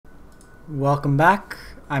Welcome back.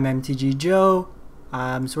 I'm MTG Joe.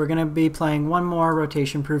 So we're going to be playing one more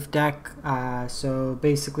rotation-proof deck. So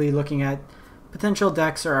basically looking at potential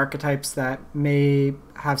decks or archetypes that may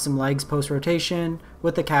have some legs post-rotation,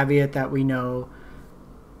 with the caveat that we know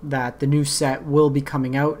that the new set will be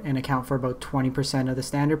coming out and account for about 20% of the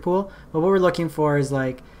standard pool. But what we're looking for is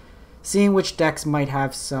like seeing which decks might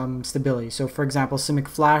have some stability. So for example, the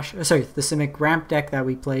Simic Ramp deck that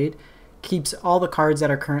we played keeps all the cards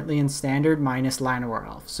that are currently in standard minus Llanowar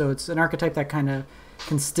Elf. So it's an archetype that kind of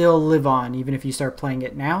can still live on even if you start playing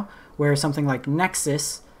it now, where something like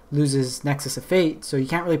Nexus loses Nexus of Fate, so you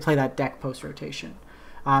can't really play that deck post-rotation.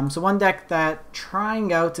 So one deck that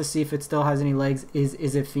trying out to see if it still has any legs is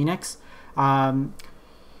Izzet Phoenix.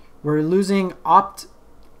 We're losing Opt,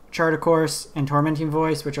 Chart of Course, and Tormenting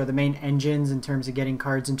Voice, which are the main engines in terms of getting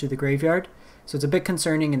cards into the graveyard. So it's a bit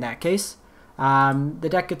concerning in that case. The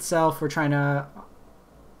deck itself, we're trying to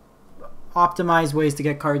optimize ways to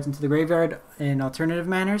get cards into the graveyard in alternative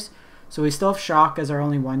manners. So we still have Shock as our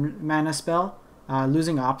only one mana spell.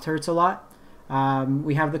 Losing Opt hurts a lot.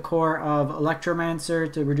 We have the core of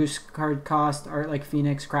Electromancer to reduce card cost, Arclight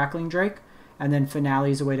Phoenix, Crackling Drake, and then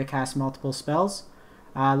Finale is a way to cast multiple spells.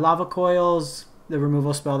 Lava Coil's the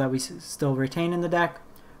removal spell that we still retain in the deck.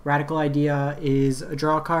 Radical Idea is a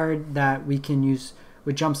draw card that we can use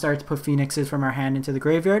with Jumpstart to put Phoenixes from our hand into the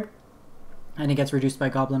graveyard, and it gets reduced by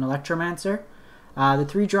Goblin Electromancer. The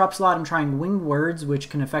 3-drop slot, I'm trying Winged Words, which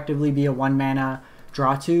can effectively be a 1-mana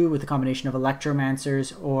draw 2 with a combination of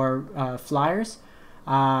Electromancers or Flyers.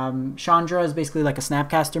 Chandra is basically like a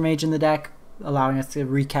Snapcaster Mage in the deck, allowing us to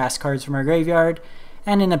recast cards from our graveyard,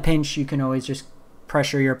 and in a pinch you can always just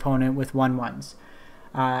pressure your opponent with 1/1s.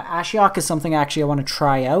 Ashiok is something actually I want to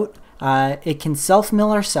try out. It can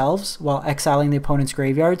self-mill ourselves while exiling the opponent's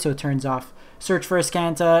graveyard, so it turns off Search for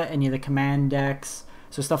Azcanta, any of the command decks,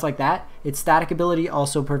 so stuff like that. Its static ability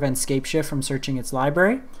also prevents Scapeshift from searching its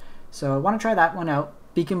library, so I want to try that one out.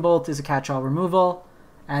 Beacon Bolt is a catch-all removal,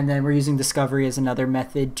 and then we're using Discovery as another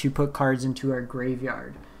method to put cards into our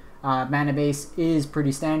graveyard. Mana base is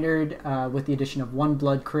pretty standard, with the addition of 1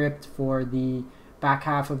 Blood Crypt for the back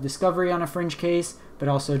half of Discovery on a fringe case, but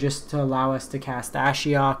also just to allow us to cast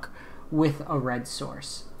Ashiok with a red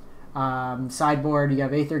source. Sideboard, you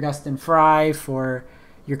have Aether Gust and Fry for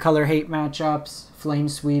your color hate matchups. Flame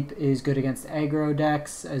Sweep is good against aggro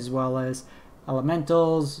decks as well as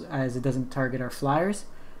elementals, as it doesn't target our flyers.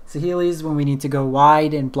 Saheeli's when we need to go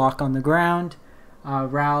wide and block on the ground.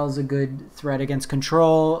 Ral's a good threat against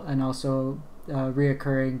control and also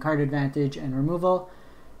reoccurring card advantage and removal.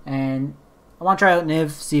 And I want to try out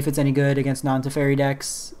Niv, see if it's any good against non-Teferi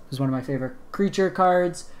decks. It's one of my favorite creature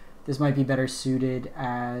cards. This might be better suited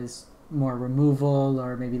as more removal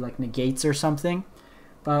or maybe like negates or something.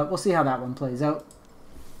 But we'll see how that one plays out.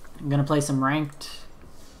 I'm going to play some ranked.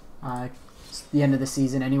 It's the end of the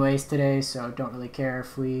season anyways today, so don't really care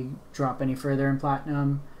if we drop any further in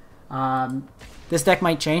Platinum. This deck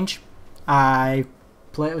might change. I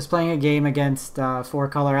was playing a game against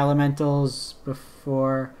 4-color elementals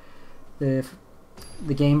before the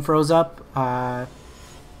game froze up.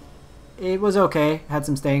 It was okay, had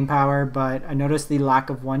some staying power, but I noticed the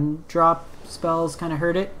lack of 1-drop spells kind of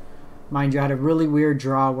hurt it. Mind you, I had a really weird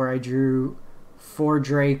draw where I drew 4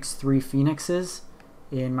 Drakes, 3 Phoenixes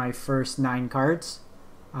in my first 9 cards.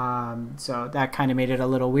 So that kind of made it a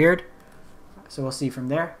little weird. So we'll see from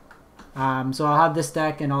there. So I'll have this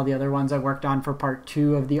deck and all the other ones I worked on for part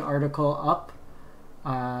 2 of the article up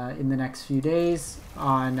in the next few days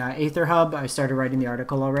on Aether Hub. I started writing the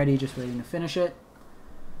article already, just waiting to finish it.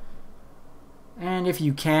 And if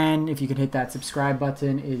you can hit that subscribe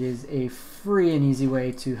button, it is a free and easy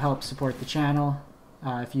way to help support the channel.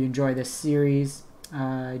 If you enjoy this series,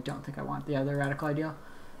 I don't think I want the other Radical Idea.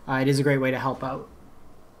 It is a great way to help out.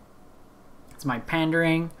 It's my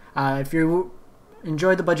pandering. If you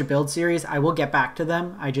enjoyed the budget build series, I will get back to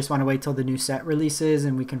them. I just want to wait till the new set releases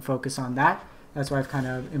and we can focus on that. That's why I've kind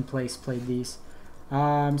of in place played these.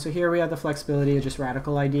 So here we have the flexibility of just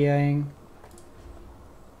Radical Ideaing.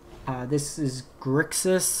 This is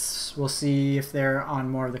Grixis. We'll see if they're on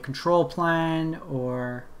more of the control plan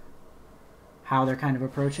or how they're kind of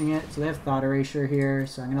approaching it. So they have Thought Erasure here,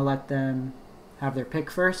 so I'm going to let them have their pick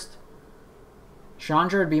first.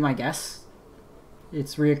 Chandra would be my guess.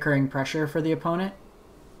 It's reoccurring pressure for the opponent.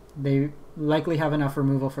 They likely have enough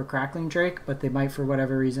removal for Crackling Drake, but they might for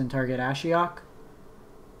whatever reason target Ashiok.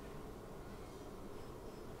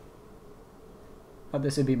 But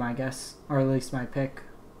this would be my guess, or at least my pick.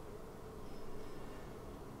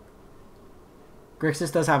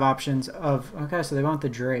 Grixis does have options of... Okay, so they want the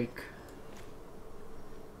Drake.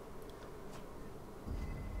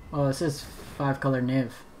 Oh, this is 5-color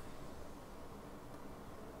Niv.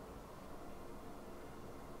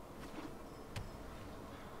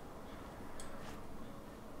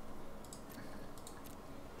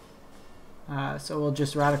 So we'll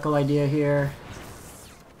just Radical Idea here.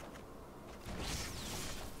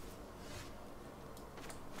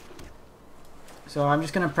 So I'm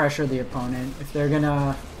just going to pressure the opponent. If they're going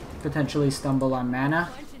to potentially stumble on mana,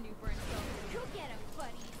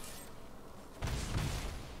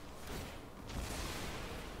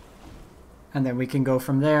 and then we can go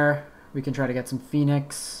from there. We can try to get some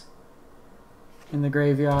Phoenix in the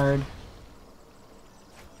graveyard.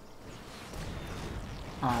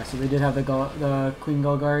 So they did have the Queen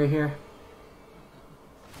Golgari here.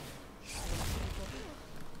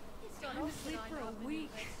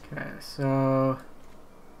 Okay, so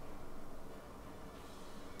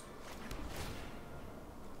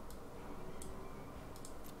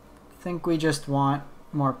I think we just want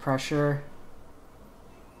more pressure.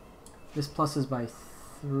 This pluses by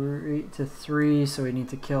 3 to 3, so we need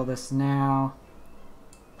to kill this now.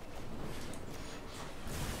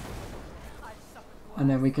 And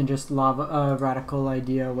then we can just Radical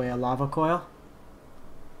Idea away a Lava Coil.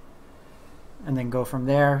 And then go from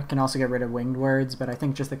there. Can also get rid of Winged Words, but I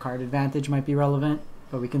think just the card advantage might be relevant.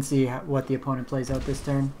 But we can see what the opponent plays out this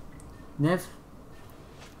turn. Niv?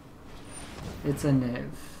 It's a Niv.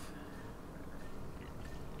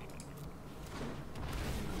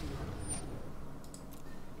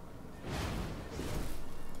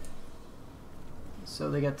 So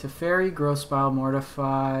they get Teferi, Growspile,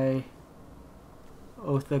 Mortify,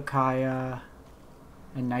 Oath of Kaya,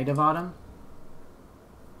 and Knight of Autumn.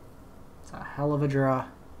 It's a hell of a draw.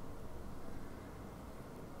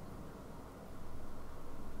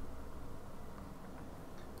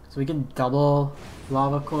 So we can double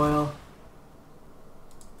Lava Coil.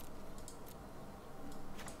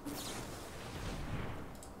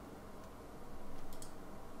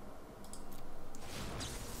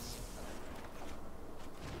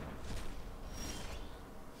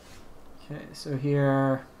 Okay, so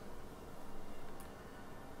here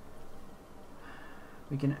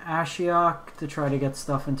we can Ashiok to try to get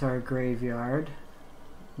stuff into our graveyard.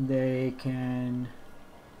 They can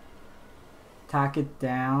tack it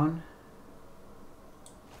down.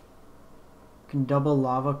 Can double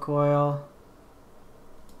Lava Coil.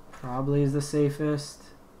 Probably is the safest.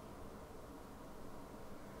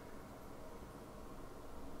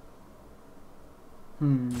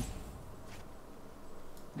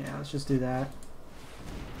 Yeah, let's just do that.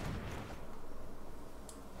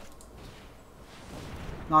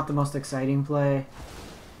 Not the most exciting play.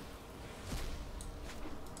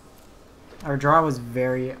 Our draw was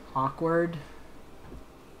very awkward.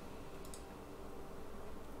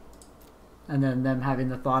 And then them having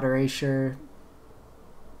the Thought Erasure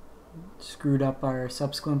screwed up our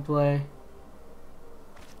subsequent play.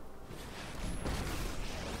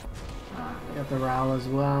 We got the Ral as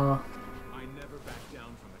well.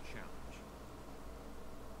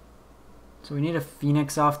 So we need a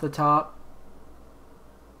Phoenix off the top.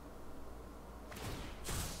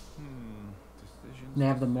 They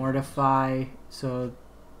have the Mortify, so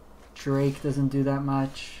Drake doesn't do that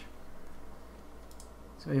much.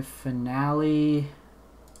 So we have Finale.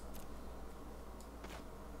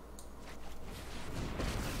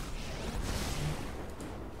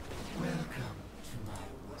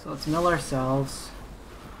 So let's mill ourselves.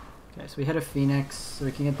 Okay, so we hit a Phoenix, so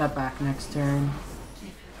we can get that back next turn.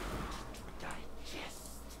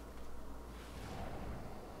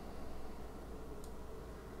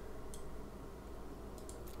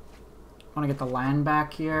 I want to get the land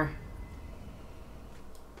back here.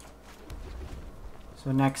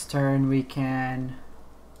 So next turn we can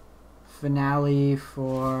Finale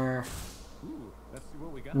for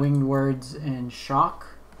Winged Words and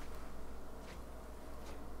Shock.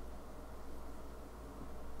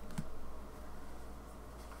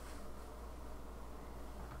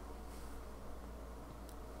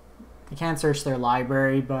 You can't search their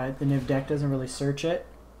library, but the Niv deck doesn't really search it.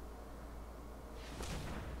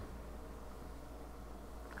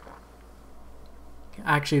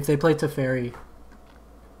 Actually, if they play Teferi,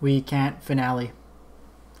 we can't Finale.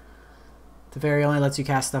 Teferi only lets you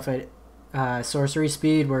cast stuff at sorcery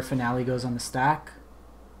speed, where Finale goes on the stack.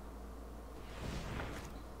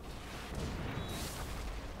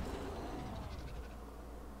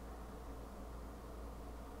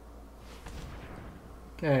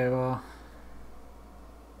 Okay, well,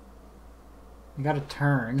 we got a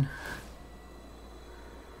turn.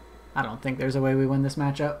 I don't think there's a way we win this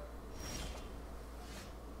matchup.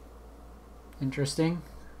 Interesting.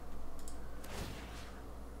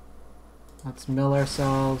 Let's mill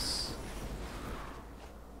ourselves.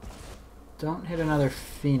 Don't hit another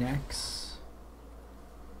Phoenix.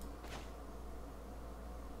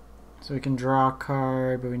 So we can draw a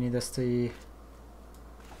card, but we need this to...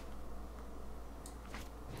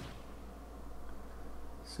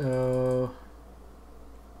 So...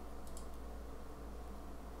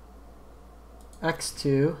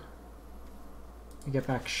 X2. We get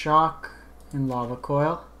back Shock and Lava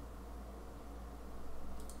Coil.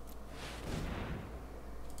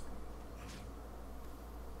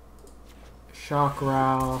 Shock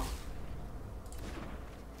Row.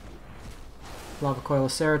 Lava Coil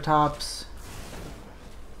of Ceratops.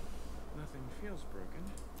 Nothing feels broken.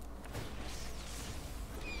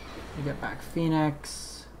 We get back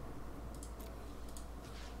Phoenix.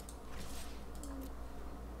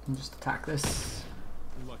 And just attack this.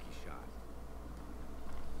 Lucky shot.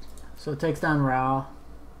 So it takes down Ral.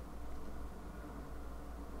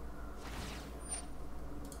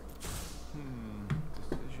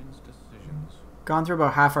 Decisions. Gone through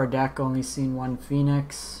about half our deck, only seen one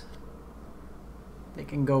Phoenix. They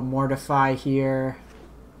can go Mortify here.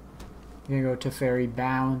 You're gonna go Teferi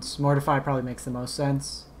Bounce. Mortify probably makes the most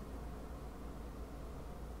sense.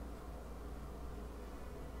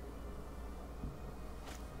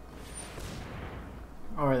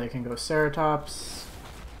 Or they can go Ceratops.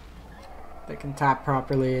 They can tap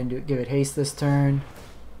properly and give it haste this turn.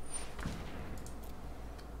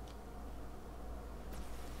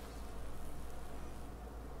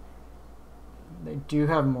 They do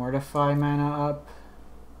have Mortify mana up.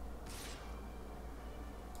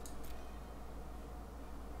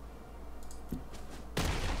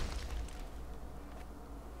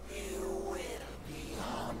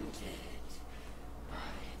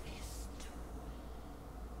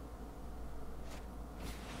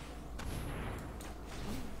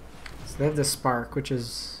 So they have the Spark, which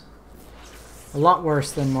is a lot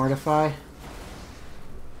worse than Mortify.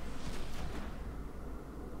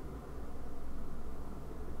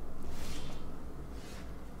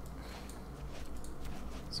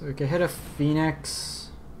 So we can hit a Phoenix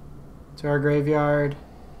to our graveyard.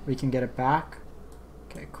 We can get it back.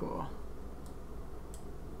 Okay, cool.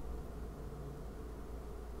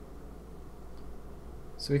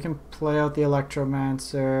 So we can play out the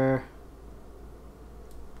Electromancer.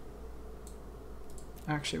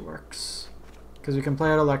 Actually works. Because we can play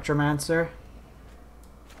out Electromancer.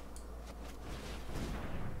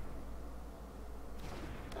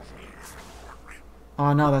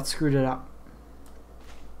 Oh no, that screwed it up.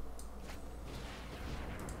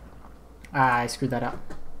 Ah, I screwed that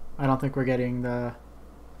up. I don't think we're getting the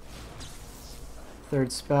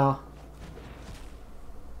third spell.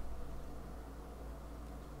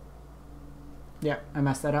 Yeah, I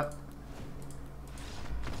messed that up.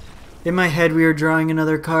 In my head, we were drawing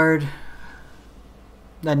another card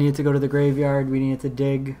that needed to go to the graveyard. We needed to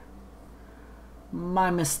dig. My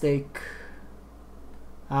mistake.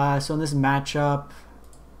 So in this matchup,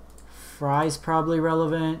 Fry's probably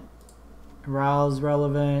relevant. Ral's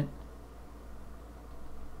relevant.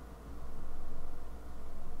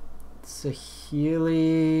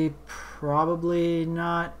 Saheeli, probably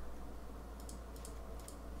not.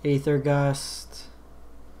 Aether Gust.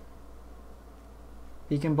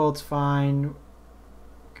 Beacon Bolt's fine.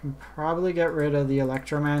 Can probably get rid of the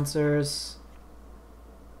Electromancers.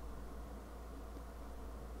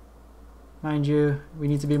 Mind you, we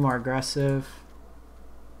need to be more aggressive.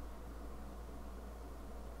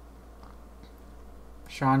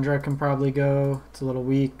 Chandra can probably go. It's a little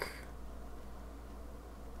weak.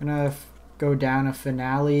 I'm gonna go down a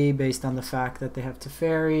Finale based on the fact that they have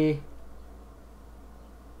Teferi.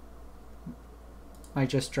 Might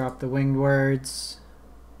just drop the Winged Words.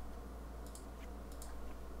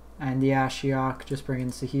 And the Ashiok, just bring in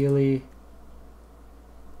Saheeli.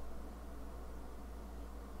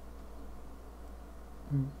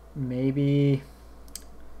 Maybe.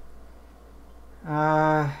 If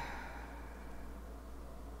we're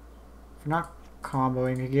not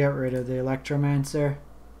comboing, we can get rid of the Electromancer.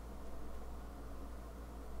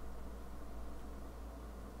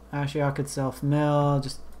 Ashiok could self-mill,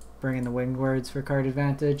 just bring in the Winged Words for card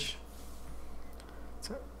advantage.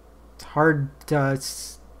 It's hard to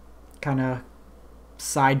kind of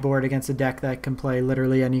sideboard against a deck that can play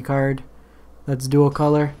literally any card that's dual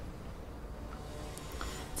color.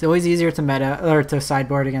 It's always easier to meta or to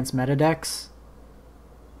sideboard against meta decks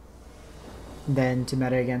than to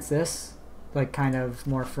meta against this, like kind of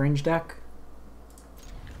more fringe deck.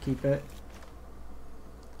 Keep it.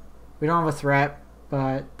 We don't have a threat,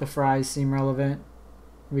 but the Fries seem relevant.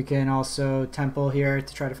 We can also Temple here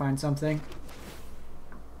to try to find something.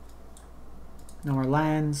 No more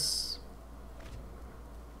lands.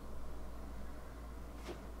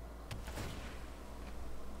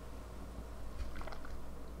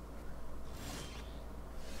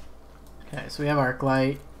 Okay, so we have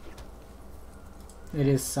Arclight. It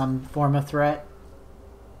is some form of threat.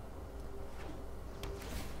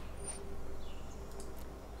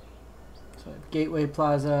 So Gateway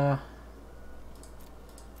Plaza.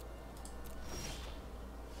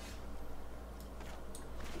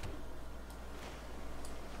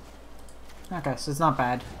 Okay, so it's not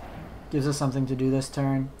bad. Gives us something to do this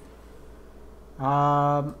turn.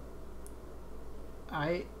 I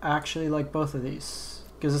actually like both of these.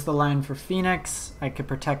 Gives us the land for Phoenix. I could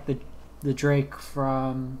protect the Drake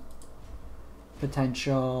from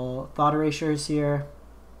potential Thought Erasures here.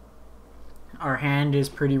 Our hand is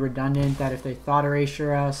pretty redundant that if they Thought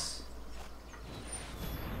Erasure us,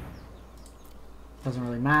 doesn't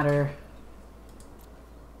really matter.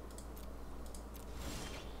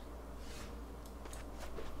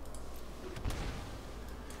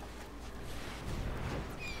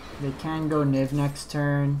 They can go Niv next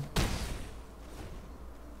turn.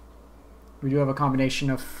 We do have a combination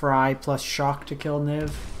of Fry plus Shock to kill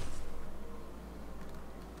Niv.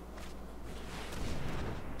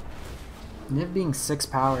 Niv being 6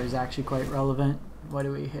 power is actually quite relevant. What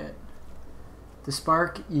do we hit? The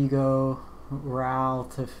Spark, Ego, Ral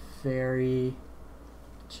to Fairy.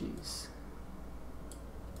 Jeez.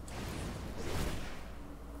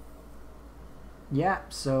 Yeah,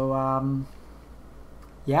 so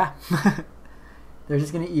yeah. They're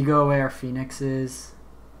just gonna ego away our Phoenixes.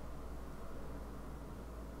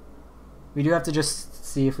 We do have to just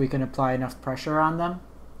see if we can apply enough pressure on them.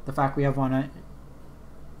 The fact we have one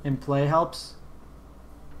in play helps.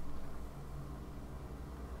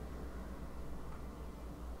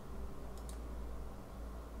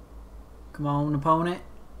 Come on, opponent.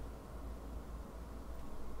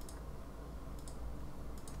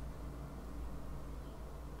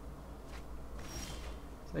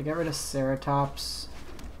 So I get rid of Ceratops.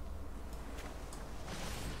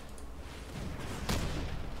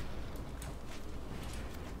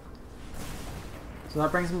 So that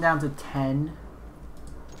brings him down to 10.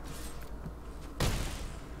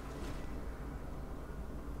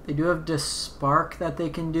 They do have Dispark that they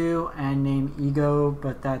can do and name Ego,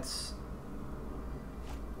 but that's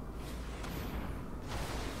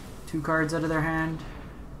 2 cards out of their hand.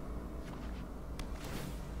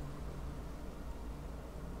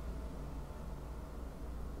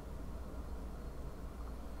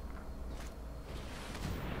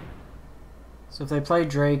 So if they play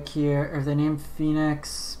Drake here, or if they name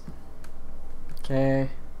Phoenix, okay,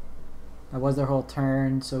 that was their whole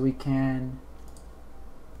turn, so we can...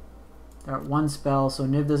 They're at 1 spell, so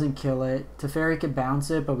Niv doesn't kill it. Teferi could bounce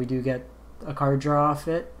it, but we do get a card draw off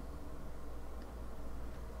it.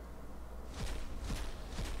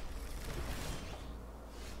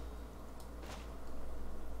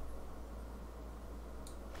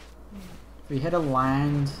 If we hit a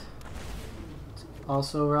land, it's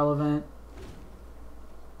also relevant.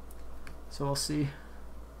 So we'll see.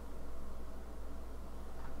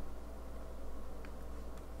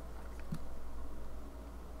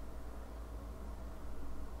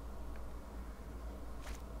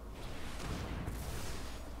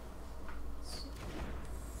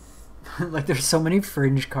 Like there's so many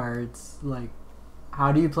fringe cards. Like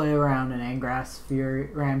how do you play around an Angrass Fury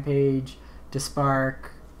Rampage,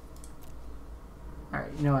 Dispark?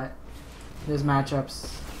 Alright, you know what? There's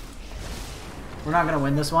matchups. We're not gonna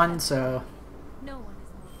win this one, so No one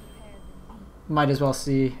is more prepared than me. might as well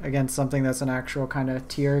see against something that's an actual kind of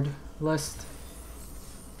tiered list.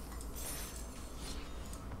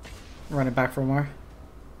 Run it back for more.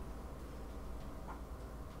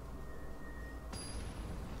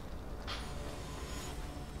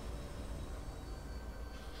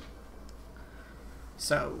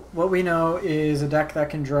 So what we know is a deck that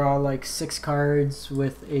can draw like 6 cards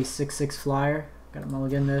with a 6/6 flyer. Gotta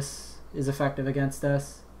mulligan this. Is effective against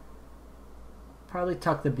us. Probably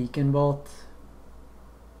tuck the Beacon Bolt.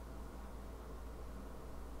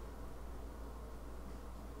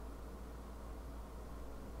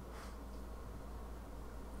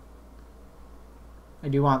 I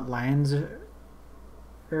do want lands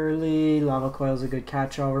early. Lava Coil is a good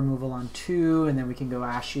catch-all removal on 2, and then we can go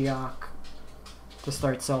Ashiok to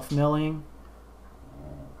start self-milling.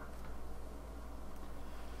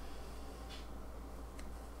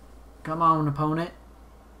 Come on, opponent.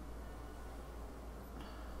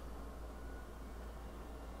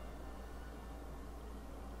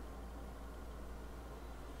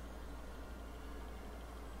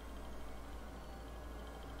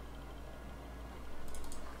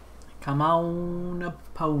 Come on,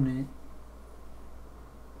 opponent.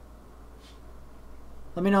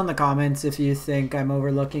 Let me know in the comments if you think I'm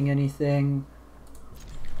overlooking anything.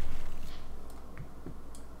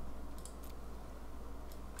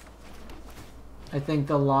 I think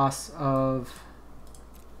the loss of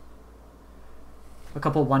a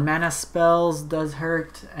couple 1-mana spells does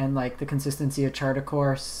hurt, and like the consistency of Chart a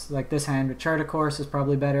Course. Like this hand with Chart a Course is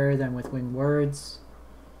probably better than with Winged Words.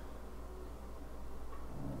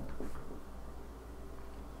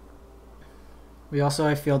 We also,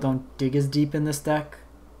 I feel, don't dig as deep in this deck.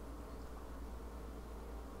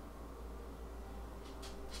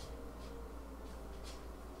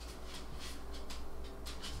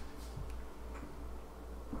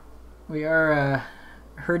 We are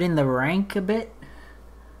hurting the rank a bit.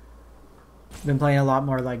 Been playing a lot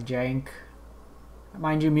more like jank.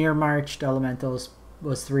 Mind you, Mirror Marched Elementals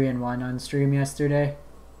was 3-1 on stream yesterday.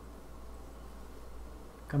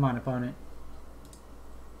 Come on, opponent.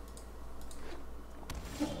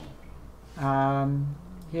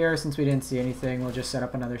 Here, since we didn't see anything, we'll just set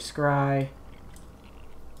up another scry.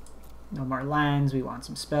 No more lands, we want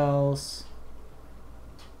some spells.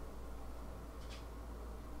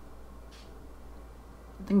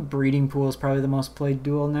 I think Breeding Pool is probably the most played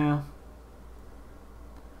duel now.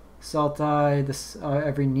 Sultai, this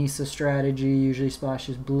every Nisa strategy usually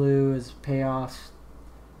splashes blue as payoff.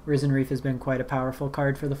 Risen Reef has been quite a powerful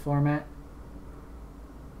card for the format.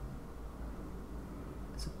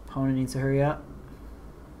 This opponent needs to hurry up.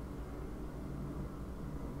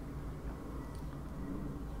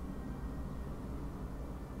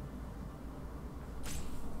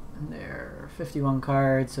 And there are 51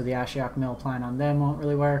 cards, so the Ashiok mill plan on them won't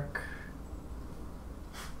really work.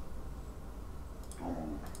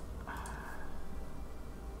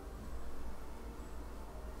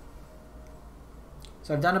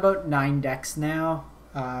 So I've done about 9 decks now,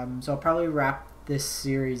 so I'll probably wrap this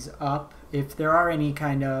series up. If there are any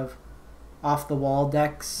kind of off-the-wall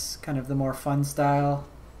decks, kind of the more fun style,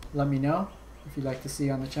 let me know if you'd like to see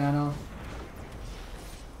on the channel.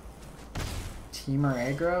 Teamer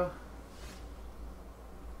aggro?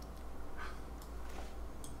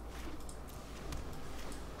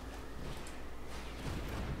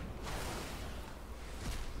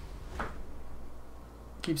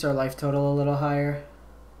 Keeps our life total a little higher.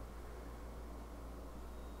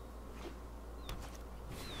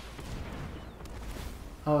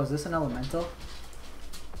 Oh, is this an elemental?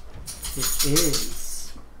 It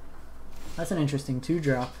is. That's an interesting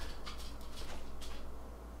 2-drop.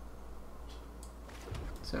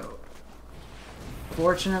 So,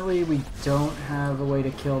 fortunately, we don't have a way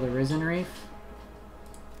to kill the Risen Reef.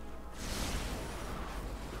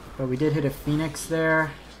 But we did hit a Phoenix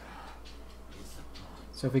there.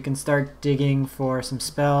 So if we can start digging for some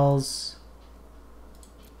spells,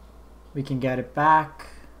 we can get it back.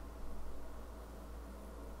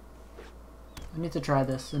 I need to try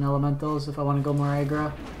this in elementals if I want to go more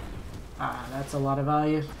aggro. Ah, that's a lot of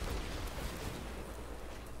value.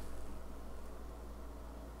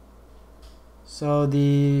 So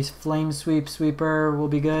the Flame Sweep Sweeper will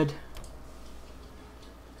be good.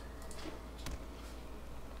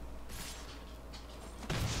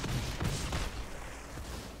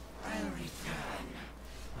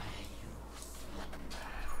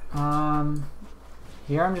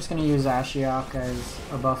 Here I'm just going to use Ashiok as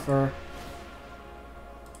a buffer.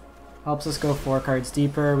 Helps us go 4 cards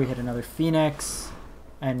deeper. We hit another Phoenix.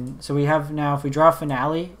 And so we have now, if we draw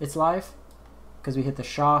Finale, it's live. Because we hit the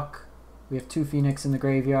Shock. We have 2 Phoenix in the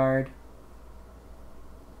graveyard.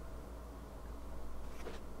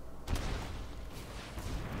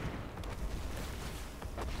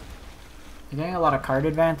 You're getting a lot of card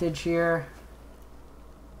advantage here.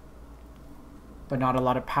 But not a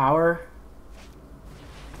lot of power.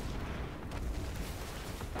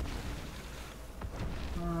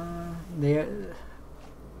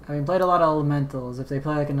 Having played a lot of elementals, if they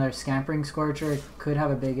play like another Scampering Scorcher, it could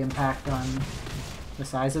have a big impact on the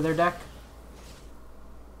size of their deck.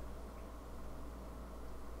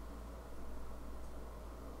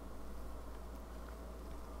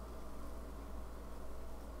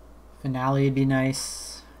 Finale would be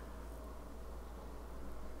nice.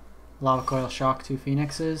 Lava Coil Shock 2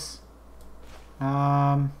 Phoenixes.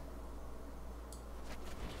 I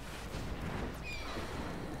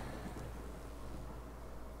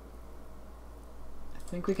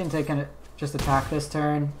think we can take just attack this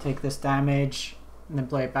turn, take this damage, and then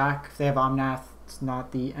play it back. If they have Omnath, it's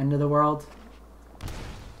not the end of the world.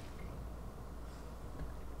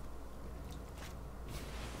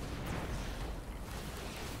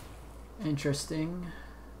 Interesting.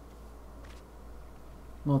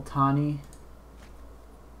 Multani.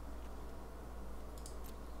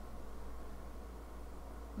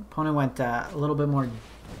 Opponent went a little bit more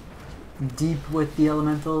deep with the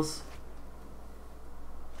elementals.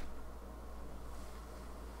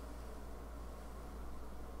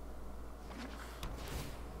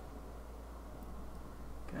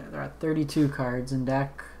 got 32 cards in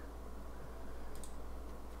deck.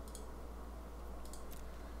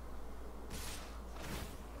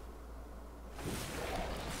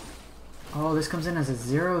 Oh, this comes in as a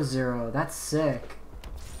 0/0. That's sick.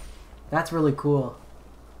 That's really cool.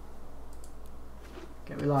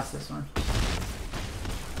 Okay, we lost this one.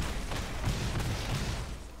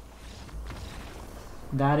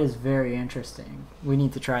 That is very interesting. We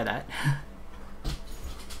need to try that.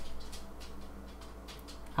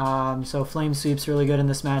 So Flame Sweep's really good in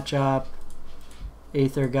this matchup.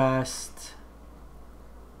 Aether Gust.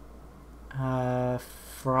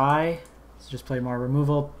 Fry. So just play more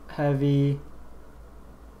removal heavy.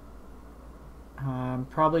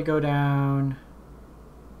 Probably go down.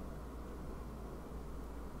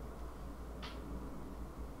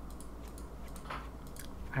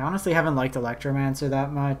 I honestly haven't liked Electromancer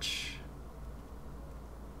that much.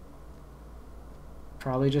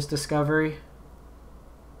 Probably just Discovery.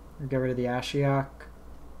 Or get rid of the Ashiok.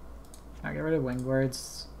 I'll get rid of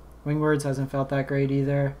Wingwords. Wingwords hasn't felt that great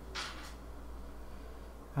either.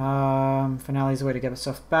 Finale's a way to get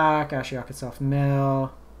stuff back. Ashiok itself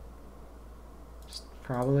mill. Just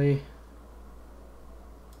probably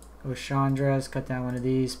go Chandra's, cut down one of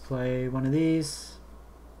these, play one of these.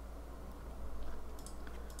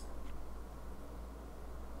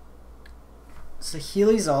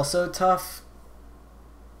 Saheeli's also tough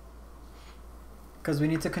because we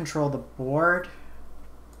need to control the board.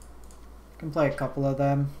 Can play a couple of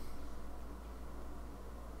them.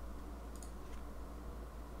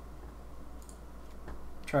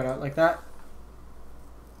 Try it out like that.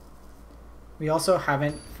 We also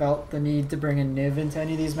haven't felt the need to bring a Niv into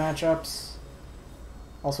any of these matchups.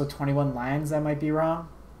 Also 21 lands, that might be wrong.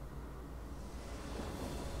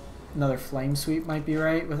 Another Flame Sweep might be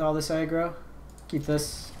right with all this aggro. Keep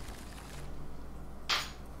this.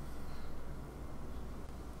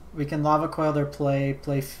 We can Lava Coil their play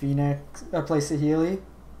Phoenix, play Saheeli,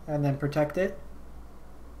 and then protect it.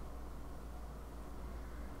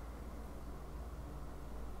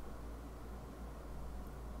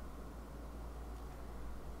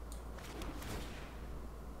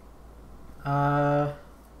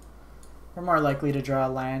 We're more likely to draw a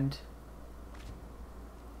land.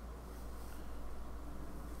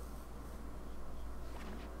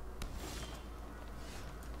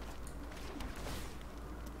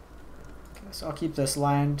 Okay, so I'll keep this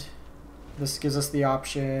land. This gives us the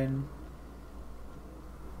option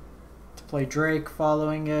to play Drake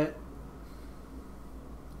following it.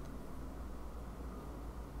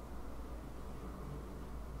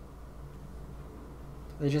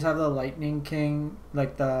 They just have the Lightning King,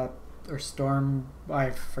 like the, or Storm,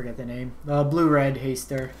 I forget the name. The blue-red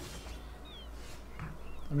haster.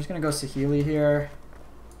 I'm just gonna go Saheeli here.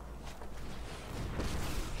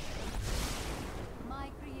 My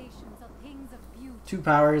creations are things of beauty. 2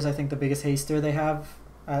 powers, I think the biggest haster they have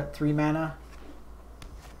at 3 mana.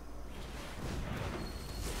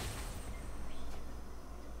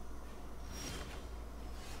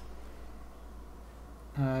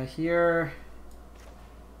 Here.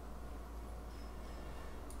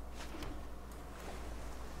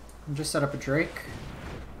 Just set up a Drake.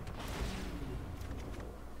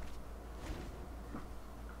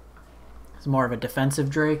 It's more of a defensive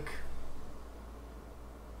Drake.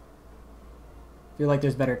 I feel like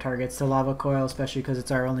there's better targets to Lava Coil, especially because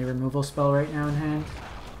it's our only removal spell right now in hand.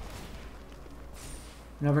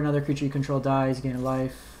 Whenever another creature you control dies, gain a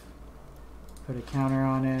life. Put a counter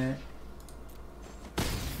on it.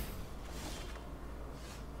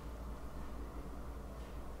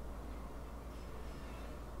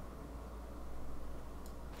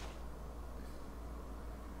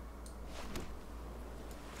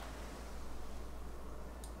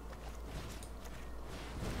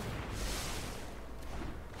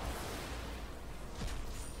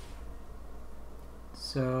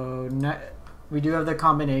 So we do have the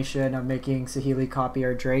combination of making Saheeli copy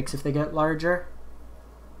our Drakes if they get larger.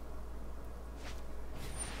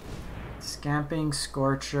 Scamping,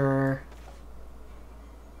 Scorcher.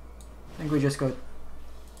 I think we just go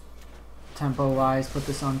tempo-wise, put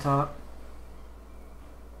this on top.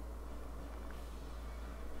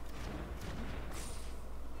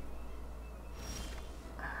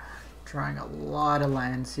 Drawing a lot of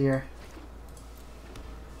lands here.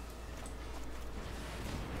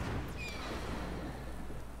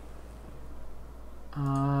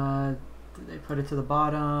 Did they put it to the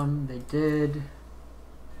bottom? They did.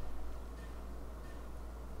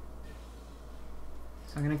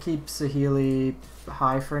 So I'm going to keep Saheeli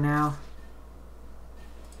high for now.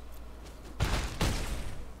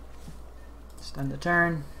 Just end the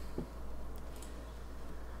turn.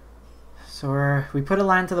 So we put a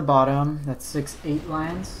land to the bottom. That's 6-8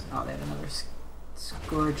 lands. Oh, they have another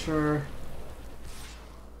Scorcher.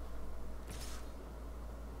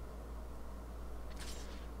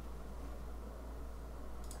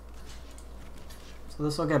 So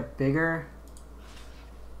this will get bigger.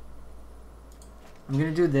 I'm gonna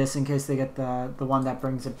do this in case they get the one that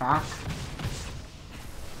brings it back.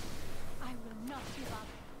 I will not give up.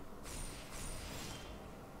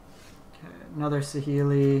 Okay, another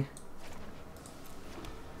Saheeli.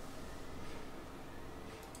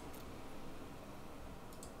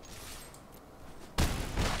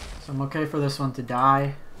 So I'm okay for this one to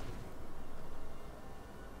die.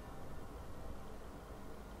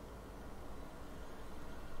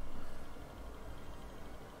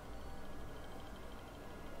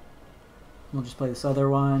 We'll just play this other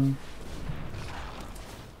one.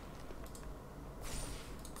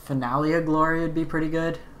 Finale of Glory would be pretty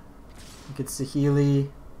good. We could Saheeli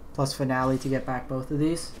plus Finale to get back both of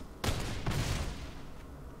these. I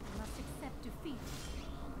must accept defeat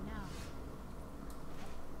for now.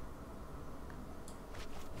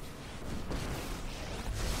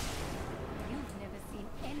 You've never seen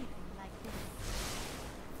anything like this.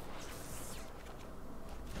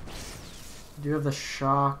 Do you have the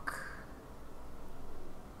shock?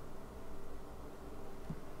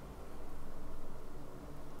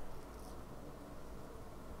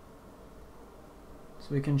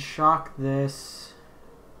 So we can shock this,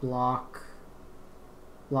 block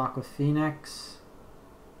with Phoenix.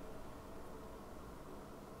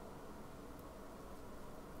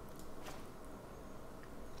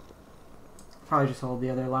 Probably just hold the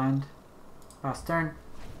other land. Last turn.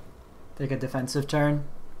 Take a defensive turn.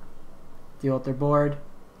 Deal with their board.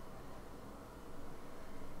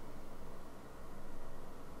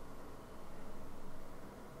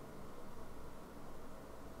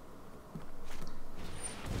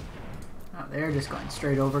 Oh, they're just going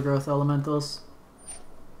straight overgrowth elementals.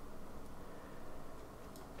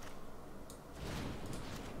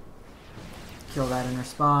 Kill that in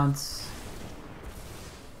response.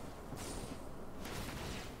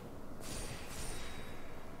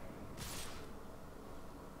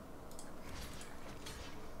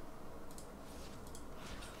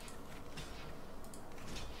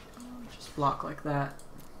 Just block like that.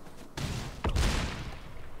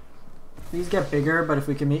 These get bigger, but if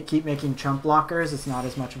we can keep making chump blockers, it's not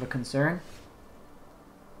as much of a concern.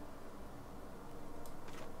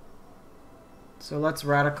 So let's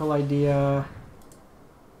Radical Idea.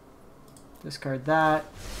 Discard that.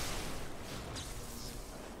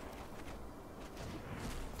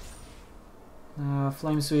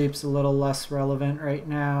 Flame Sweep's a little less relevant right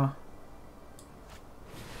now.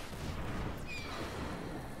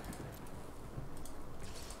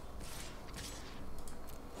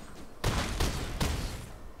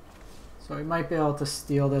 So we might be able to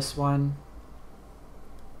steal this one.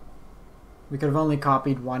 We could have only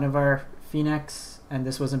copied one of our Phoenix, and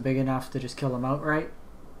this wasn't big enough to just kill him outright.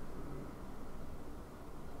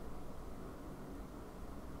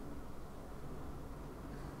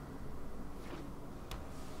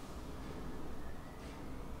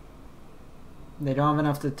 They don't have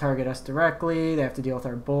enough to target us directly. They have to deal with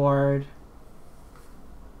our board.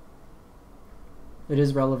 It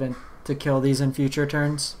is relevant to kill these in future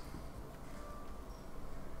turns.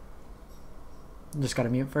 Just gotta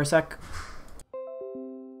mute for a sec.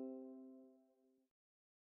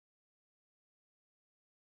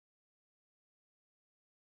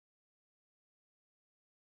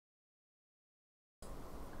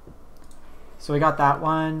 So we got that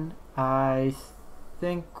one. I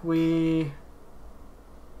think we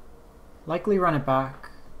likely run it back.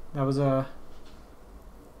 That was a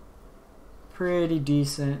pretty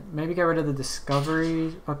decent. Maybe get rid of the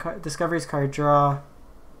Discovery. Discovery's card draw.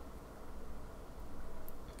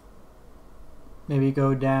 Maybe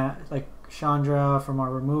go down like Chandra for more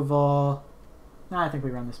removal. Nah, I think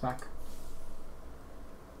we run this back.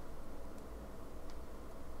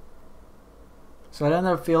 So I'd end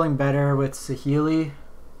up feeling better with Saheeli.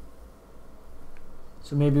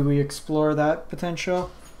 So maybe we explore that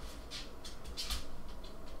potential.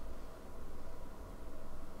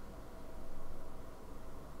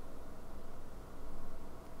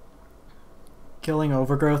 Killing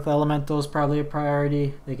Overgrowth Elemental is probably a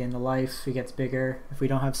priority. They gain the life, he gets bigger if we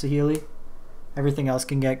don't have Saheeli. Everything else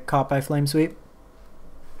can get caught by Flame Sweep.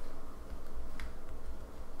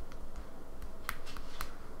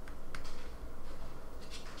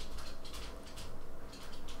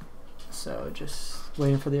 So just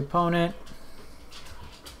waiting for the opponent.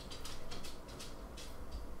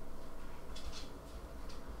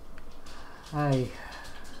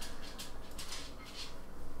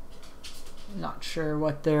 Not sure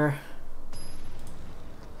what their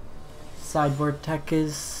sideboard tech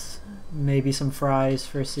is. Maybe some fries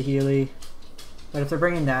for Saheeli. But if they're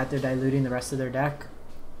bringing that, they're diluting the rest of their deck.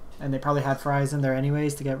 And they probably had fries in there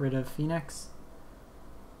anyways to get rid of Phoenix.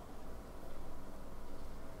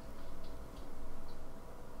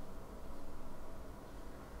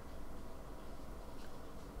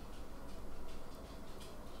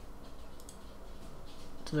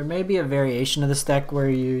 So there may be a variation of this deck where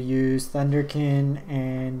you use Thunderkin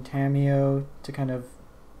and Tameo to kind of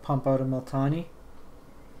pump out a Multani.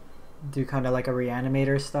 Do kind of like a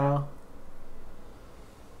Reanimator style.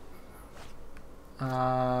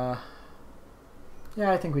 Yeah,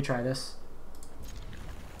 I think we try this.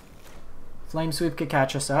 Flame Sweep could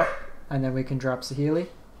catch us up, and then we can drop Saheeli.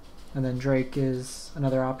 And then Drake is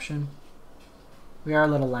another option. We are a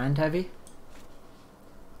little land heavy.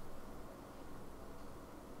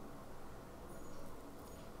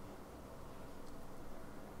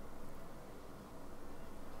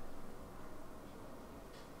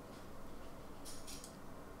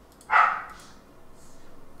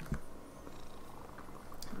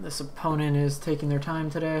 This opponent is taking their time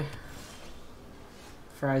today.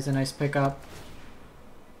 Fry's a nice pickup.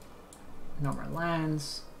 No more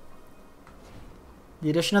lands. The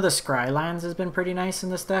addition of the Scry lands has been pretty nice in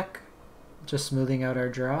this deck. Just smoothing out our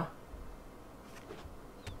draw.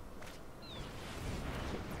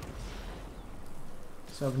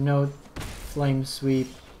 So of note, Flame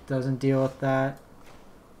Sweep doesn't deal with that.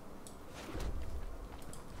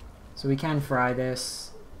 So we can fry this.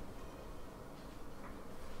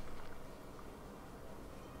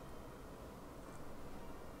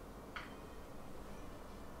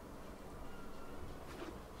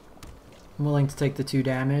 I'm willing to take the 2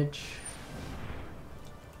 damage.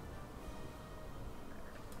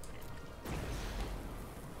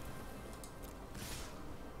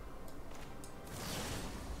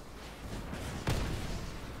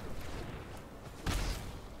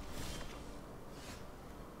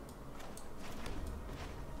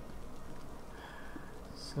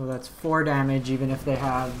 So that's 4 damage even if they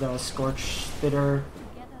have the Scorch Spitter.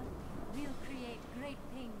 Together, we'll create great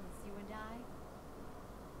things, you and I.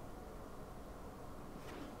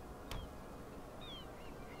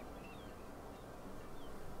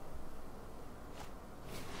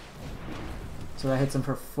 So that hits him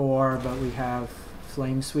for 4, but we have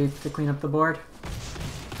Flame Sweep to clean up the board.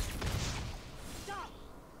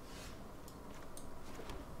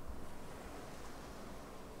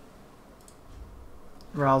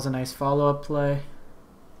 Ral's a nice follow-up play.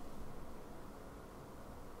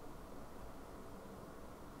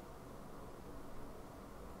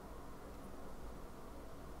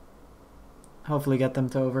 Hopefully get them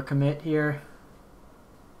to overcommit here.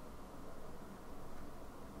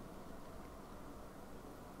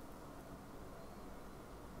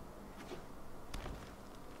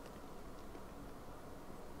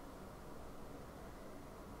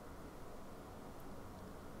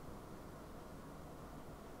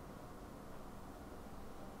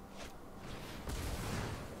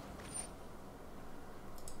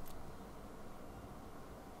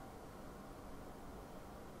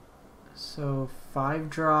 So 5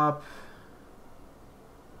 drop.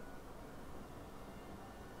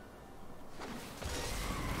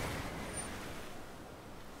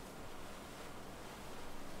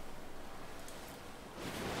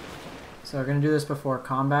 So we're going to do this before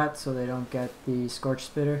combat so they don't get the Scorch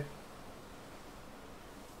Spitter.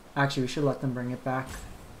 Actually, we should let them bring it back.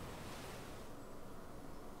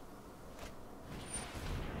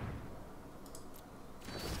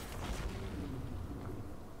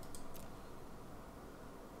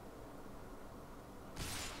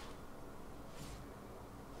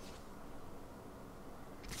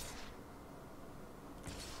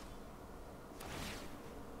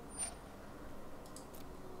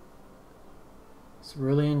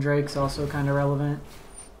 Cerulean Drake's also kind of relevant.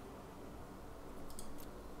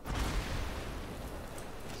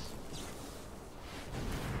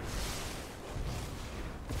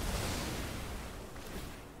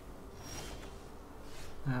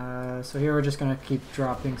 So here we're just going to keep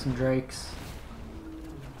dropping some Drakes.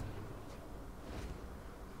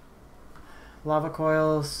 Lava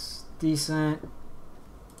Coil's decent.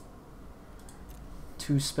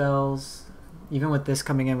 2 spells. Even with this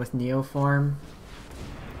coming in with Neoform.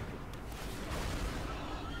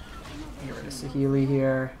 Get rid of Saheeli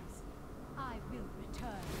here. I will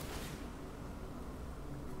return.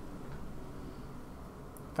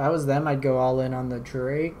 If I was them, I'd go all in on the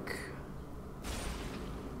Drake.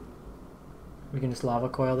 We can just Lava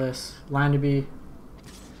Coil this. Land to be.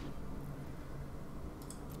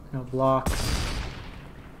 No blocks.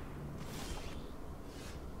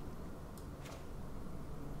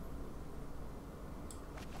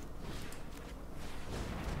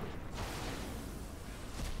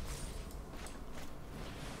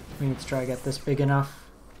 We need to try to get this big enough.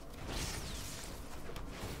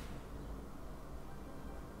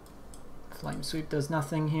 Flame Sweep does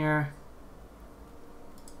nothing here.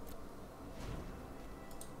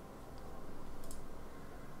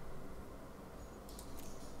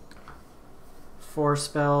 Four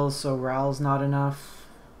spells, so Rowl's not enough.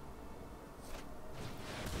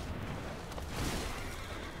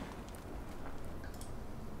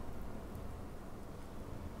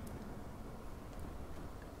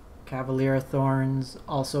 Cavalier Thorns,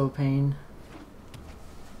 also a pain.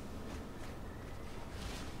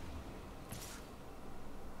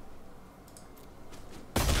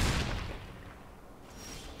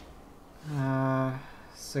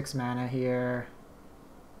 Six mana here.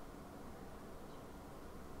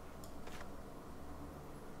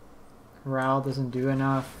 Ral doesn't do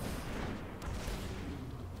enough.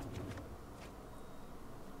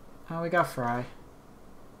 Oh, we got Fry.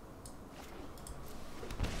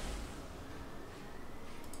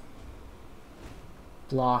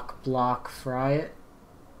 Block, block, Fry it.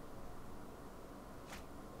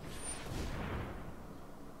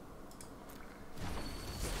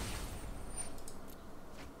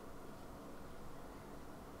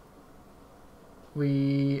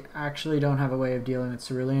 We actually don't have a way of dealing with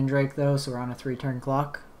Cerulean Drake though, so we're on a 3-turn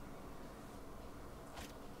clock.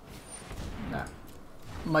 That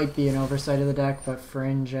might be an oversight of the deck, but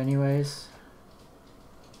fringe anyways.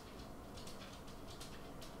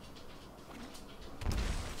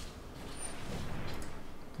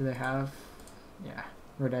 Do they have? Yeah,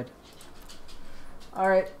 we're dead.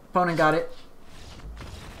 Alright, opponent got it.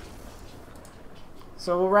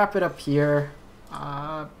 So we'll wrap it up here.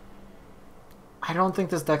 I don't think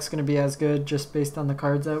this deck's going to be as good just based on the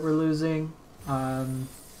cards that we're losing.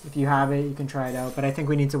 If you have it, you can try it out. But I think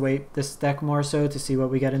we need to wait this deck more so to see what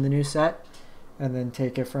we get in the new set and then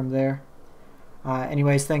take it from there.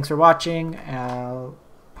 Anyways, thanks for watching. I'll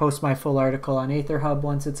post my full article on Aether Hub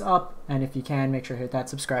once it's up. And if you can, make sure to hit that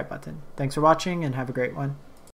subscribe button. Thanks for watching and have a great one.